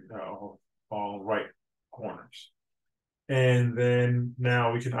straight, all right corners. And then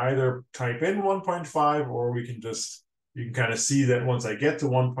now we can either type in 1.5 or we can just, you can kind of see that once I get to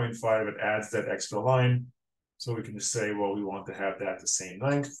 1.5, it adds that extra line. So we can just say, well, we want to have that the same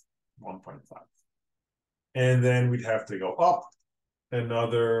length, 1.5. And then we'd have to go up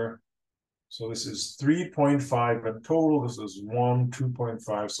another, so this is 3.5 in total. This is 1,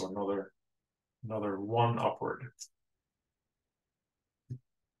 2.5, so another 1 upward.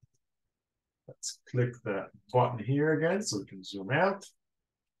 Let's click that button here again so we can zoom out.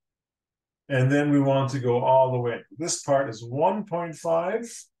 And then we want to go all the way. This part is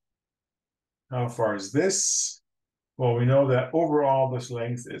 1.5. How far is this? Well, we know that overall this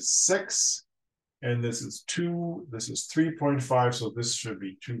length is 6, and this is 2, this is 3.5, so this should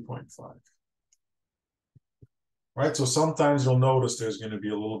be 2.5. Right, so sometimes you'll notice there's going to be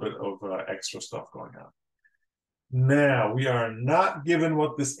a little bit of extra stuff going on. Now, we are not given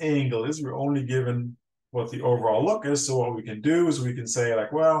what this angle is, we're only given what the overall look is, so what we can do is we can say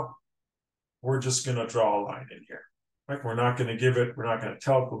like, well, we're just going to draw a line in here. Right? We're not going to give it, we're not going to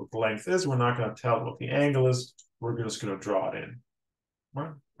tell it what the length is, we're not going to tell it what the angle is, we're just going to draw it in.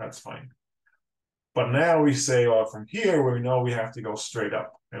 Right? That's fine. But now we say, well, from here, we know we have to go straight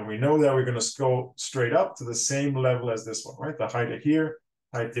up. And we know that we're going to go straight up to the same level as this one, right? The height of here,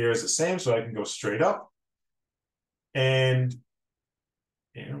 height there is the same, so I can go straight up. And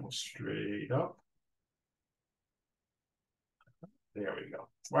straight up. There we go.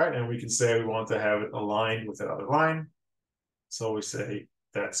 Right, and we can say we want to have it aligned with that other line. So we say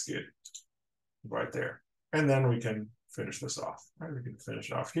that's good right there. And then we can finish this off. Right, we can finish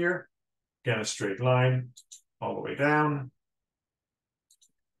off here. Again, a straight line all the way down.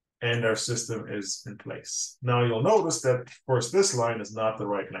 And our system is in place. Now you'll notice that, of course, this line is not the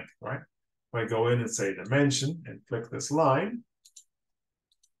right length, right? If I go in and say dimension and click this line,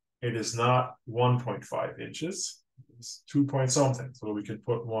 it is not 1.5 inches. It's 2 point something. So we can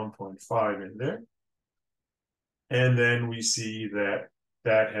put 1.5 in there. And then we see that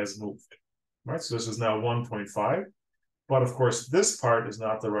that has moved. Right, so this is now 1.5. But of course, this part is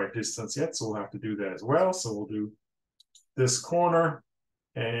not the right distance yet, so we'll have to do that as well. So we'll do this corner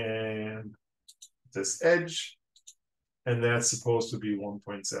and this edge, and that's supposed to be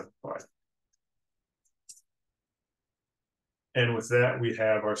 1.75. And with that, we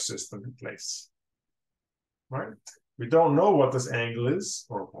have our system in place. Right? We don't know what this angle is,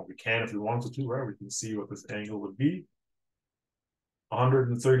 or well, we can if we wanted to, right? We can see what this angle would be.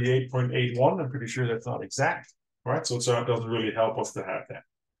 138.81. I'm pretty sure that's not exact, right? So it doesn't really help us to have that.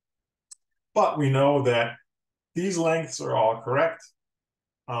 But we know that these lengths are all correct.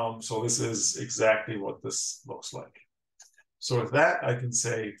 So this is exactly what this looks like. So with that, I can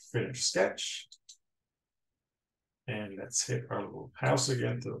say finish sketch. And let's hit our little house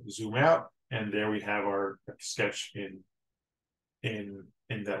again to zoom out. And there we have our sketch in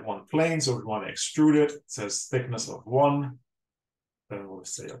that one plane. So if we want to extrude it, it says thickness of 1. Then we'll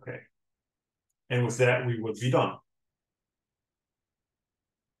say okay. And with that, we would be done.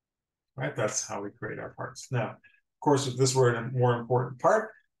 Right? That's how we create our parts. Now, of course, if this were a more important part,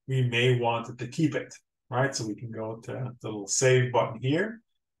 we may want it to keep it, right? So we can go to the little save button here.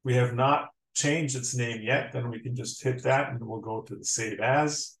 We have not changed its name yet, then we can just hit that and we'll go to the save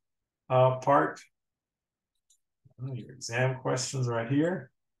as part. Your exam questions right here.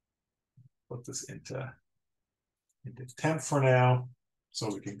 Put this into temp for now. So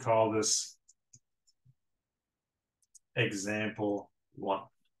we can call this example 1.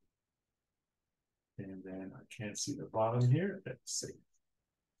 And then I can't see the bottom here. Let's see.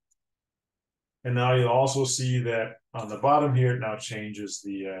 And now you'll also see that on the bottom here, it now changes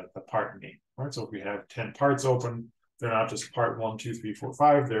the part name. Right. So if we have 10 parts open, they're not just part 1, 2, 3, 4,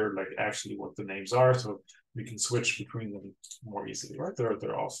 5. They're like actually what the names are. So we can switch between them more easily. Right.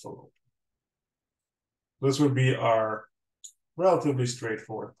 They're all still open. This would be our relatively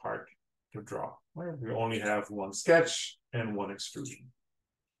straightforward part to draw. Right? We only have one sketch and one extrusion.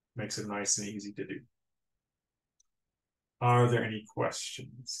 Makes it nice and easy to do. Are there any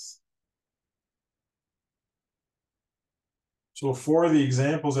questions? So for the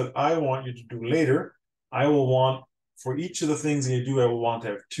examples that I want you to do later, I will want, for each of the things that you do, I will want to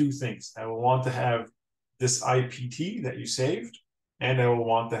have 2 things. I will want to have this IPT that you saved, and I will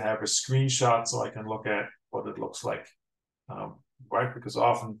want to have a screenshot so I can look at what it looks like. Right? Because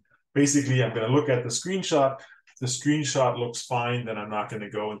often, basically, I'm going to look at the screenshot. If the screenshot looks fine, then I'm not going to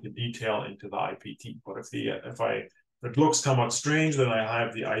go into detail into the IPT. But if it looks somewhat strange, then I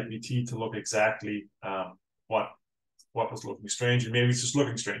have the IPT to look exactly what was looking strange, and maybe it's just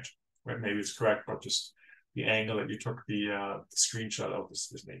looking strange. Right? Maybe it's correct, but just the angle that you took the screenshot of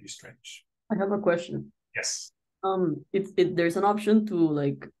is maybe strange. I have a question. Yes. If there's an option to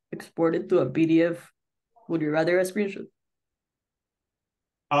like export it to a PDF, would you rather a screenshot?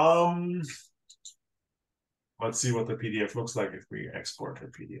 Let's see what the PDF looks like if we export a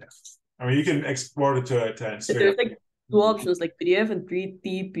PDF. I mean, you can export it to There's like 2 options, like PDF and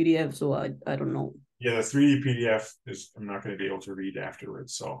 3D PDF. So I don't know. Yeah, the 3D PDF is I'm not going to be able to read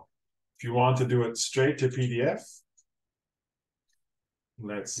afterwards. So if you want to do it straight to PDF,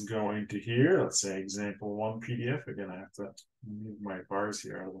 let's go into here. Let's say example 1 PDF. Again, I have to move my bars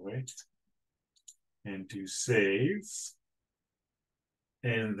here out of the way and do save.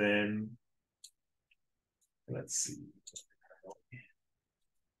 And then let's see.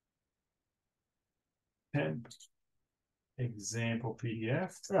 Temp example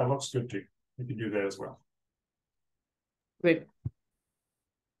PDF. Yeah, looks good too. You can do that as well. Great.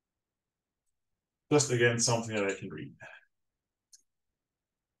 Just again, something that I can read.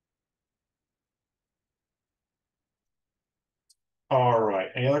 All right.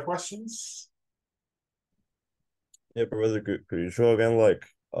 Any other questions? Yeah, Professor, could you show again, like,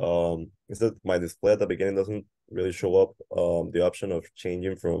 instead my display at the beginning doesn't really show up the option of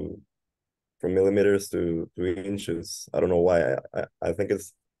changing from millimeters to inches. I don't know why. I think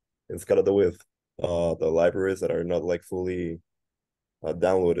it's got to do with the libraries that are not like fully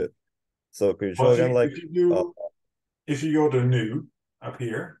downloaded. So could you show again, like, if you go to new up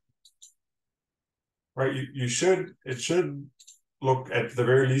here, right? It should look, at the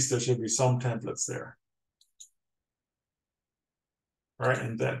very least, there should be some templates there. Right,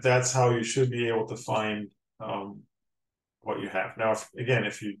 and that's how you should be able to find what you have. Now,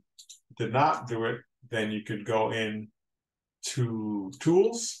 if you did not do it, then you could go in to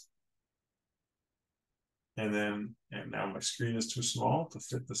tools, and now my screen is too small to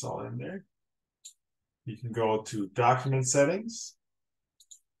fit this all in there. you can go to document settings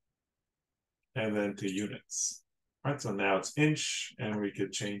and then to units. Right, so now it's inch, and we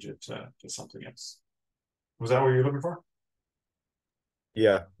could change it to something else. Was that what you're looking for?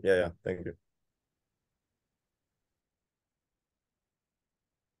 Yeah. Thank you.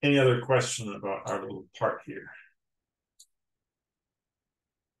 Any other question about our little part here?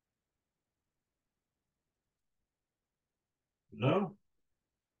 No?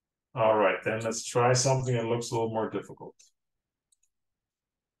 All right, then let's try something that looks a little more difficult.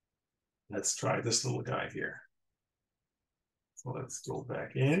 Let's try this little guy here. So let's go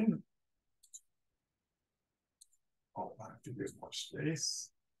back in. Oh, I have to give more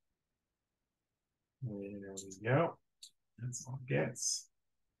space. There we go. That's all it gets.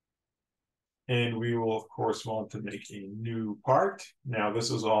 And we will, of course, want to make a new part. Now,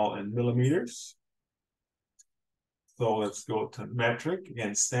 this is all in millimeters. So let's go to metric.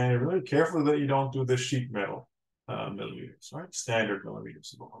 Again, standard. Really careful that you don't do the sheet metal millimeters, right? Standard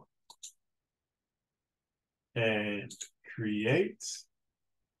millimeters. And create.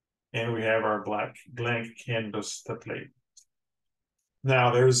 And we have our blank canvas template.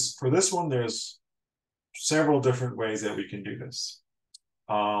 Now, for this one, there's several different ways that we can do this.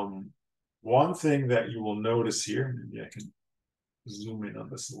 One thing that you will notice here, maybe I can zoom in on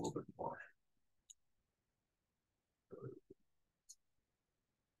this a little bit more.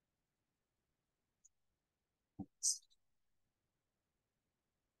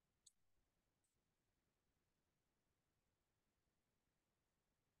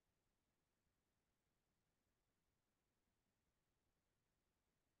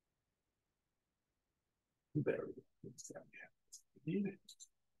 There we go.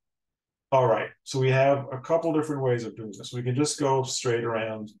 All right, so we have a couple different ways of doing this. We can just go straight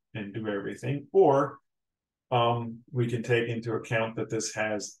around and do everything, or we can take into account that this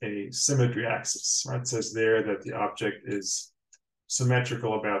has a symmetry axis, right? It says there that the object is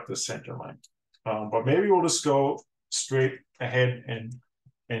symmetrical about the center line. But maybe we'll just go straight ahead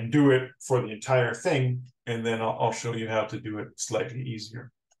and do it for the entire thing, and then I'll show you how to do it slightly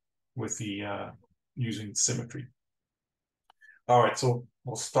easier with the using symmetry. All right, so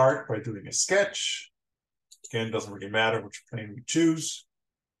we'll start by doing a sketch. Again, it doesn't really matter which plane we choose.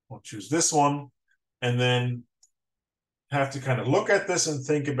 We'll choose this one, and then have to kind of look at this and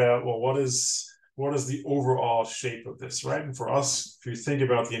think about, well, what is the overall shape of this, right? And for us, if you think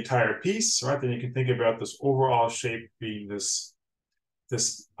about the entire piece, right, then you can think about this overall shape being this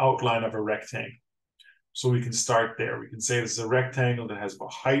outline of a rectangle. So we can start there. We can say this is a rectangle that has a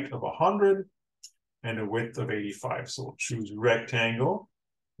height of 100 and a width of 85. So we'll choose rectangle.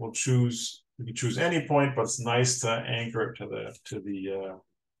 We can choose any point, but it's nice to anchor it to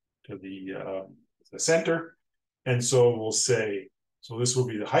the center. And so we'll say, so this will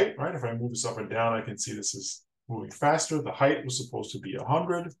be the height, right? If I move this up and down, I can see this is moving faster. The height was supposed to be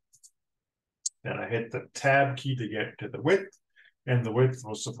 100. Then I hit the tab key to get to the width, and the width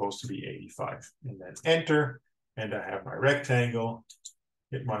was supposed to be 85. And then enter, and I have my rectangle.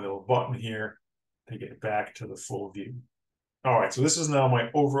 Hit my little button here to get back to the full view. All right, so this is now my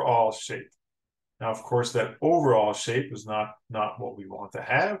overall shape. Now, of course, that overall shape is not what we want to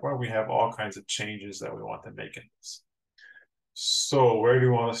have, or we have all kinds of changes that we want to make in this. So where do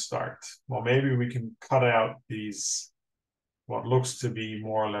we want to start? Well, maybe we can cut out these, what looks to be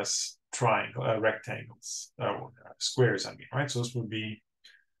more or less rectangles, squares, I mean, right? So this would be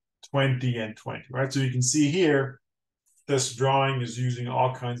 20 and 20, right? So you can see here, this drawing is using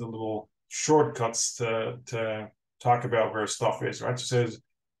all kinds of little shortcuts to talk about where stuff is, right? So it says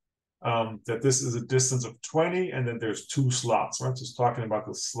that this is a distance of 20, and then there's two slots, right? So it's talking about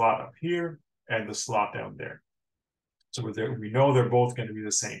the slot up here and the slot down there. So we know they're both going to be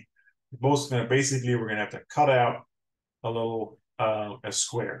the same. Basically, we're going to have to cut out a little a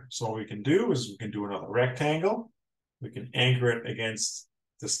square. So what we can do is we can do another rectangle. We can anchor it against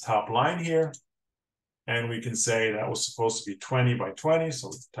this top line here. And we can say that was supposed to be 20 by 20. So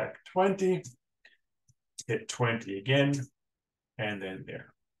let's type 20, hit 20 again, and then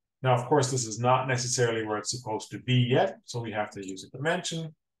there. Now, of course, this is not necessarily where it's supposed to be yet. So we have to use a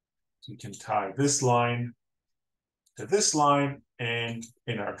dimension. So we can tie this line to this line, and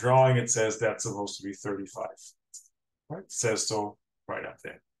in our drawing it says that's supposed to be 35. Right? It says so right up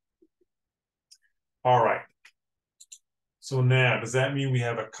there. All right. So now, does that mean we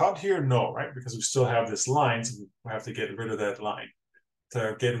have a cut here? No, right? Because we still have this line, so we have to get rid of that line.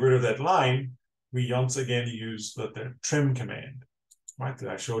 To get rid of that line, we once again use the trim command, right? That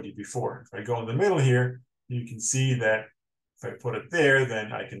I showed you before. If I go in the middle here, you can see that if I put it there,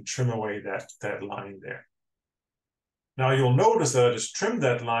 then I can trim away that line there. Now you'll notice that I just trimmed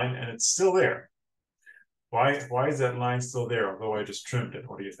that line and it's still there. Why is that line still there, although I just trimmed it?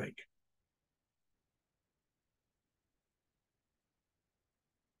 What do you think?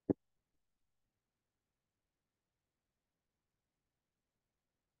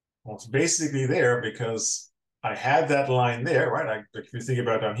 Well, it's basically there because I had that line there, right? If you think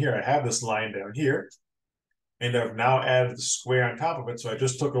about down here, I have this line down here, and I've now added the square on top of it. So I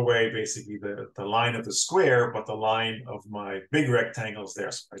just took away basically the line of the square, but the line of my big rectangle is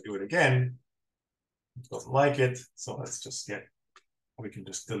there. So if I do it again, it doesn't like it. So let's just we can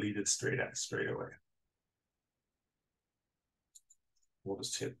just delete it straight away. We'll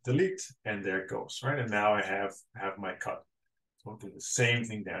just hit delete, and there it goes, right? And now I have my cut. So I'll do the same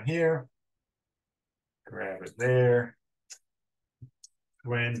thing down here. Grab it there.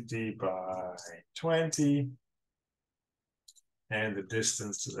 20 by 20. And the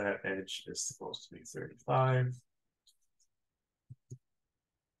distance to that edge is supposed to be 35.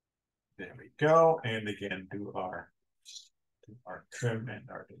 There we go. And again, do our trim and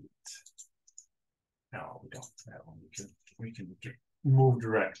our delete. No, we don't have that one. We can move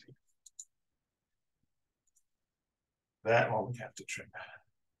directly. That one we have to trim.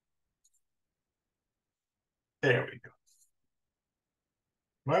 There we go.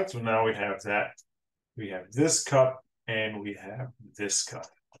 Right, so now we have that. We have this cut and we have this cut.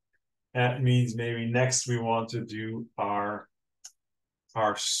 That means maybe next we want to do our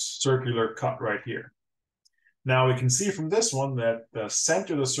circular cut right here. Now we can see from this one that the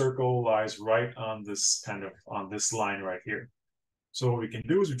center of the circle lies right on this on this line right here. So what we can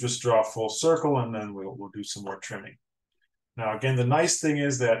do is we just draw a full circle and then we'll do some more trimming. Now again, the nice thing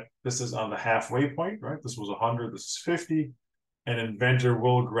is that this is on the halfway point, right? This was 100, this is 50, and Inventor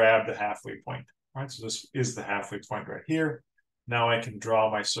will grab the halfway point, right? So this is the halfway point right here. Now I can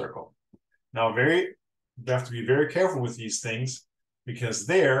draw my circle. Now you have to be very careful with these things because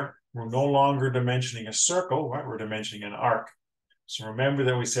there we're no longer dimensioning a circle, right? We're dimensioning an arc. So remember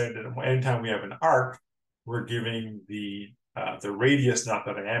that we said that anytime we have an arc, we're giving the radius, not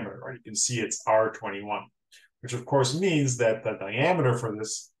the diameter, right? You can see it's R21, which of course means that the diameter for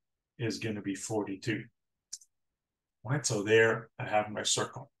this is going to be 42. Right, so there I have my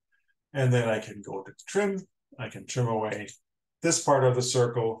circle. And then I can go to trim. I can trim away this part of the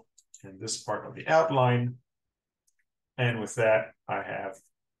circle and this part of the outline. And with that, I have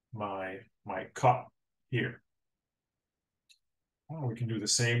my cut here. Well, we can do the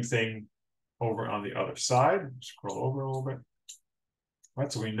same thing over on the other side. Scroll over a little bit.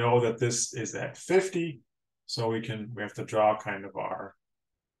 Right, so we know that this is at 50. So we have to draw kind of our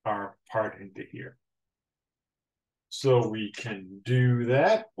part into here. So we can do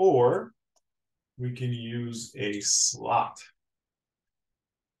that, or we can use a slot.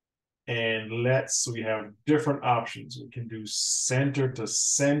 And we have different options. We can do center to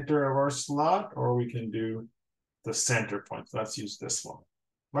center of our slot, or we can do the center point. Let's use this one.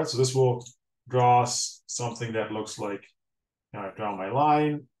 Right, so this will draw something that looks like, now I've drawn my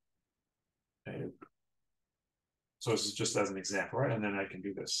line. So this is just as an example, right? And then I can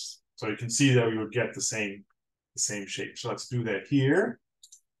do this. So you can see that we would get the same shape. So let's do that here.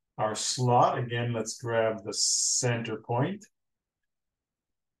 Our slot, again, let's grab the center point.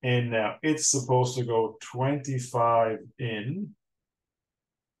 And now it's supposed to go 25 in,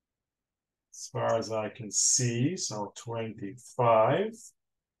 as far as I can see. So 25.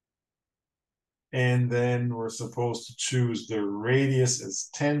 And then we're supposed to choose the radius as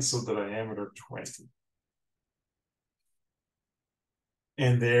 10, so the diameter 20.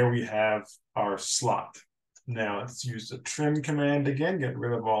 And there we have our slot. Now let's use the trim command again, get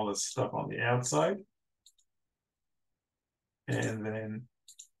rid of all this stuff on the outside. And then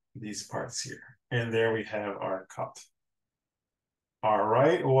these parts here. And there we have our cut. All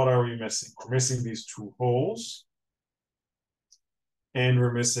right, what are we missing? We're missing these two holes. And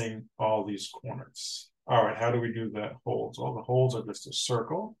we're missing all these corners. All right, how do we do the holes? Well, the holes are just a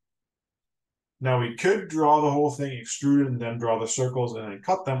circle. Now we could draw the whole thing, extrude it, and then draw the circles and then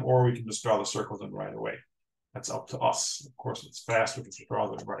cut them, or we can just draw the circles in right away. That's up to us. Of course, it's faster to draw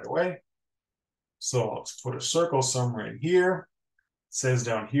them right away. So let's put a circle somewhere in here. It says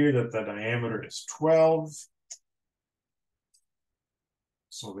down here that the diameter is 12.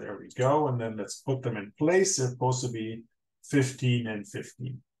 So there we go. And then let's put them in place. They're supposed to be 15 and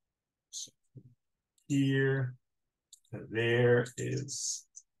 15. So here, there is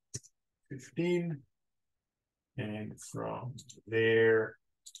 15. And from there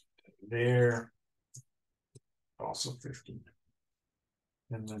to there, also 15.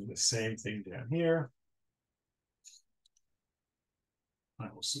 And then the same thing down here.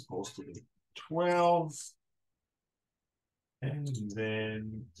 That was supposed to be 12. And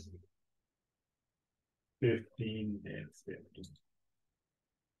then 15 and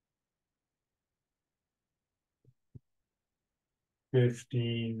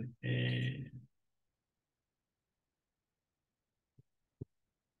 15. And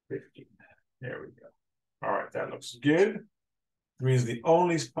 15. There we go. All right, that looks good. Means the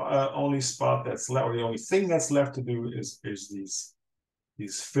only spot that's left, or the only thing that's left to do is these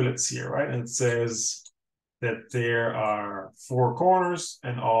fillets here, right? And it says that there are 4 corners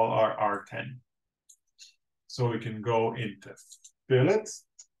and all are R10. So we can go into fillet.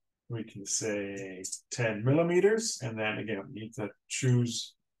 We can say 10 millimeters, and then again we need to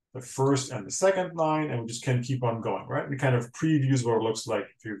choose the first and the second line, and we just can keep on going, right? It kind of previews what it looks like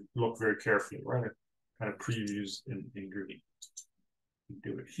if you look very carefully, right? It kind of previews in green.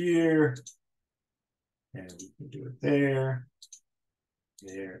 Do it here, and we can do it there,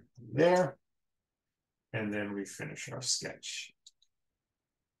 there, and then we finish our sketch.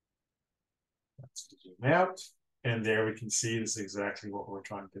 Let's zoom out, and there we can see this is exactly what we're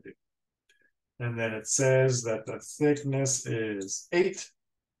trying to do. And then it says that the thickness is 8.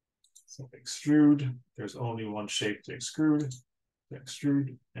 So extrude, there's only one shape to extrude,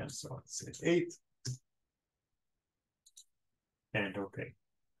 and so it's 8. And okay.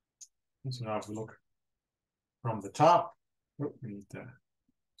 So now if we look from the top, we need to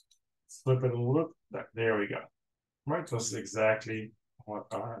flip it a little bit. There we go. Right, this is exactly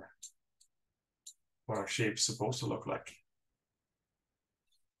what our shape's supposed to look like.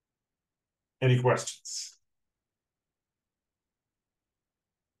 Any questions?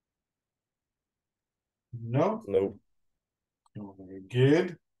 No? No. Oh, very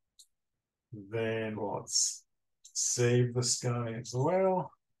good. Then let's save this guy as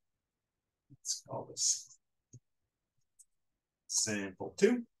well. Let's call this sample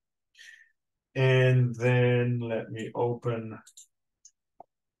 2. And then let me open.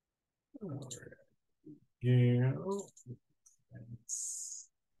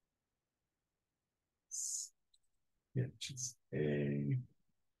 Sketches A.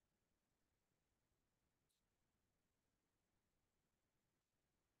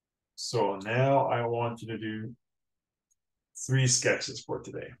 So now I want you to do 3 sketches for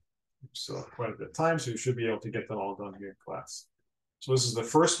today. So quite a bit of time, so you should be able to get them all done here in class. So this is the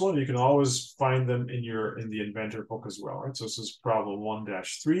first one. You can always find them in the Inventor book as well, right? So this is problem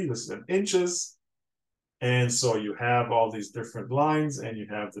 1-3. This is in inches. And so you have all these different lines, and you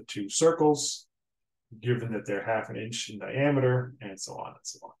have the 2 circles, given that they're 1/2 inch in diameter, and so on and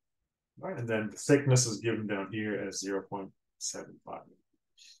so on. Right? And then the thickness is given down here as 0.75.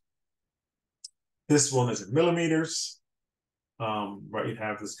 This one is in millimeters. Right, you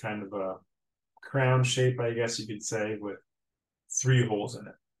have this kind of a crown shape, I guess you could say, with 3 holes in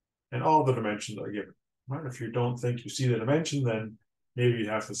it, and all the dimensions are given. Right? If you don't think you see the dimension, then maybe you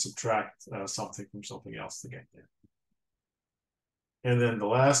have to subtract something from something else to get there. And then the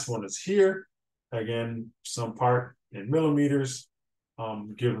last one is here. Again, some part in millimeters,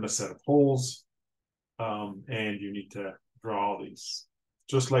 given a set of holes, and you need to draw all these.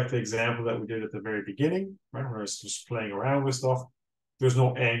 Just like the example that we did at the very beginning, right, where it's just playing around with stuff. There's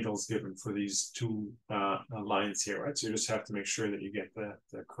no angles given for these 2 lines here, right? So you just have to make sure that you get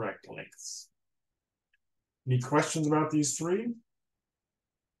the correct lengths. Any questions about these 3?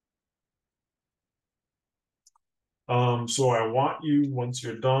 So I want you, once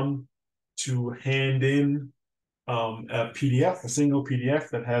you're done, to hand in a PDF, a single PDF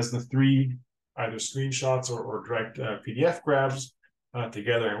that has the 3 either screenshots or direct PDF grabs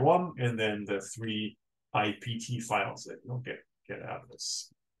together in one, and then the 3 IPT files that you'll get out of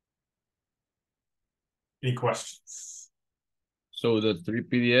this. Any questions? So the 3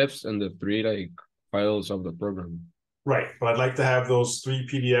 PDFs and the 3 like files of the program. Right, but I'd like to have those 3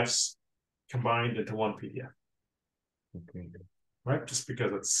 PDFs combined into one PDF. Okay. Right, just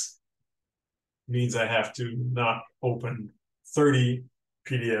because it's means I have to not open 30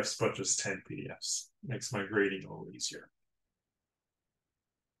 PDFs, but just 10 PDFs. Makes my grading a little easier.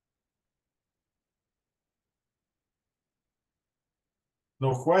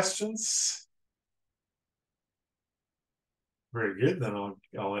 No questions? Very good. Then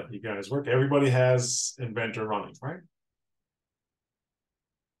I'll let you guys work. Everybody has Inventor running, right?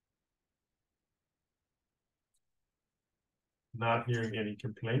 Not hearing any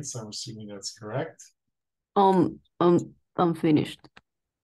complaints. I'm assuming that's correct. I'm finished.